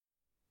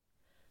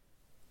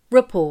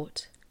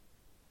Report.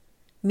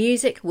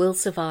 Music will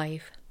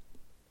survive.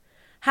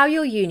 How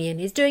your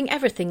union is doing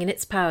everything in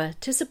its power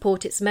to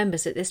support its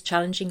members at this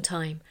challenging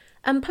time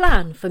and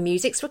plan for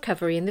music's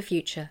recovery in the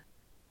future.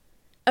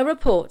 A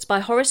report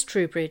by Horace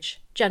Trubridge,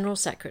 General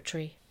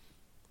Secretary.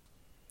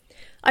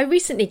 I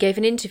recently gave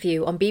an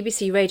interview on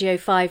BBC Radio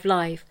 5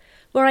 Live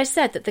where I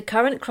said that the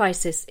current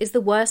crisis is the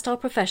worst our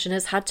profession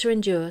has had to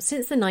endure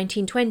since the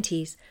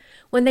 1920s,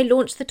 when they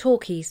launched the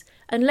talkies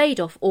and laid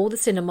off all the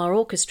cinema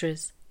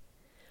orchestras.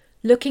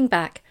 Looking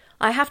back,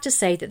 I have to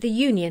say that the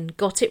union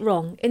got it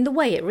wrong in the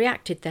way it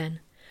reacted then,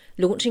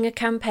 launching a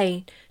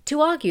campaign to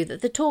argue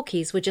that the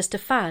talkies were just a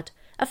fad,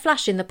 a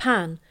flash in the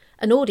pan,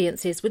 and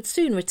audiences would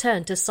soon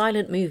return to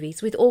silent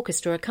movies with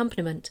orchestra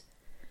accompaniment.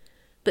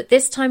 But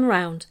this time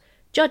round,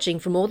 judging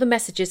from all the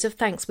messages of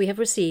thanks we have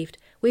received,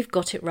 we've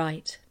got it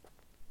right.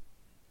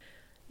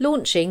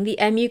 Launching the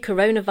MU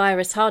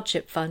Coronavirus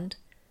Hardship Fund,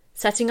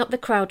 setting up the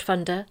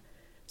crowdfunder,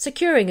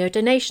 securing a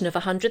donation of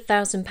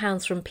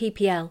 £100,000 from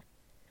PPL,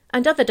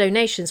 and other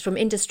donations from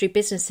industry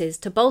businesses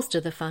to bolster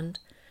the fund,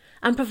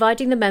 and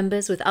providing the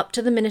members with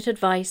up-to-the-minute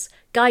advice,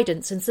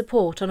 guidance and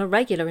support on a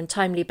regular and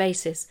timely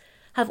basis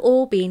have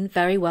all been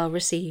very well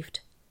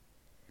received.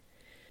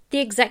 The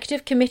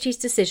Executive Committee's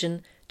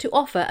decision to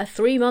offer a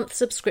 3-month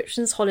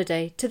subscriptions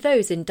holiday to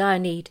those in dire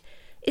need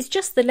is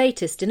just the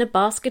latest in a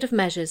basket of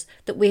measures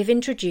that we have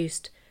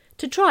introduced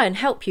to try and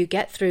help you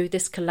get through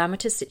this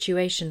calamitous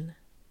situation.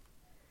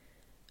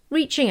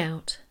 Reaching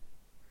out.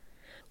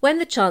 When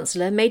the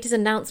Chancellor made his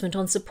announcement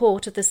on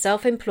support of the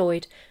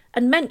self-employed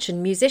and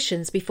mentioned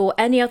musicians before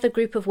any other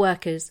group of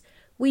workers,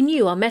 we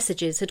knew our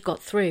messages had got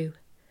through.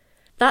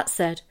 That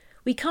said,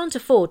 we can't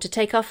afford to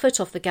take our foot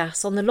off the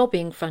gas on the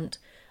lobbying front,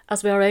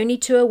 as we are only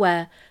too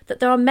aware that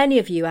there are many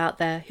of you out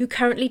there who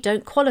currently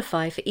don't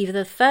qualify for either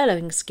the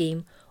furloughing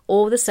scheme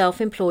or the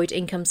Self-Employed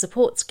Income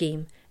Support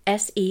Scheme,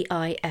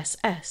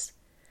 SEISS.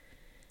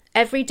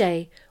 Every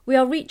day, we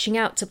are reaching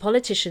out to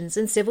politicians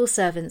and civil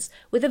servants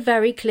with a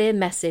very clear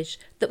message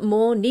that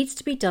more needs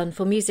to be done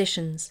for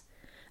musicians,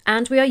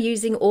 and we are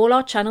using all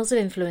our channels of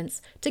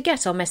influence to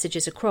get our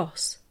messages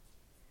across.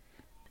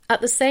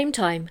 At the same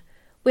time,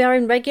 we are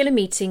in regular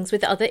meetings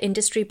with other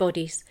industry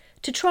bodies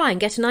to try and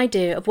get an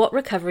idea of what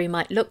recovery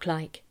might look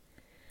like.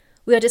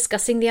 We are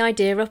discussing the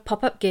idea of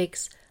pop-up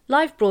gigs,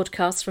 live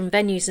broadcasts from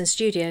venues and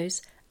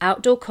studios,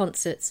 outdoor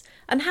concerts,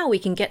 and how we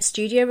can get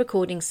studio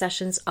recording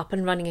sessions up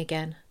and running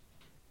again.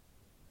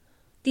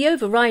 The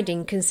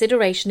overriding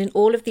consideration in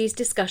all of these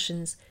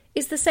discussions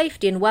is the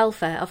safety and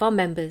welfare of our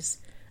members,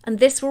 and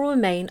this will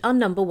remain our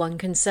number one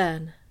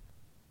concern.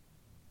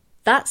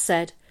 That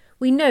said,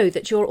 we know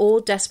that you're all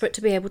desperate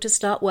to be able to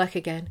start work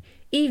again,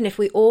 even if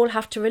we all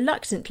have to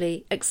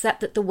reluctantly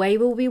accept that the way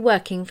we'll be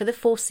working for the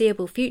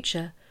foreseeable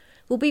future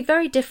will be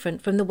very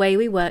different from the way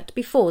we worked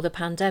before the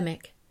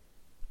pandemic.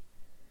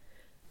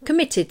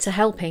 Committed to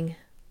helping.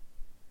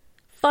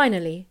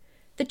 Finally,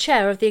 the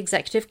chair of the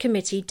Executive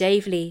Committee,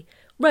 Dave Lee,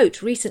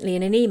 wrote recently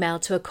in an email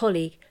to a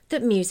colleague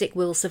that music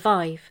will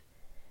survive.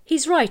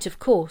 He's right, of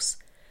course,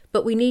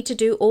 but we need to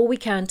do all we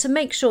can to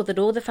make sure that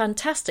all the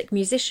fantastic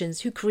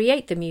musicians who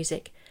create the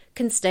music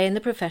can stay in the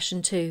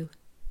profession too.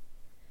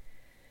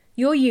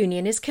 Your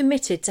union is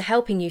committed to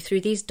helping you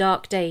through these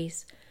dark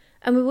days,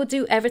 and we will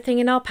do everything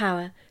in our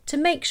power to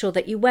make sure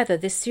that you weather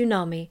this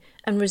tsunami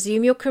and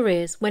resume your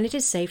careers when it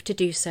is safe to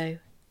do so.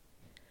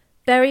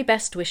 Very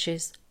best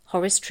wishes,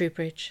 Horace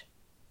Trubridge.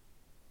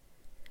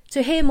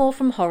 To hear more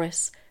from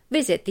Horace,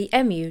 visit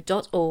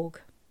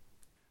themu.org.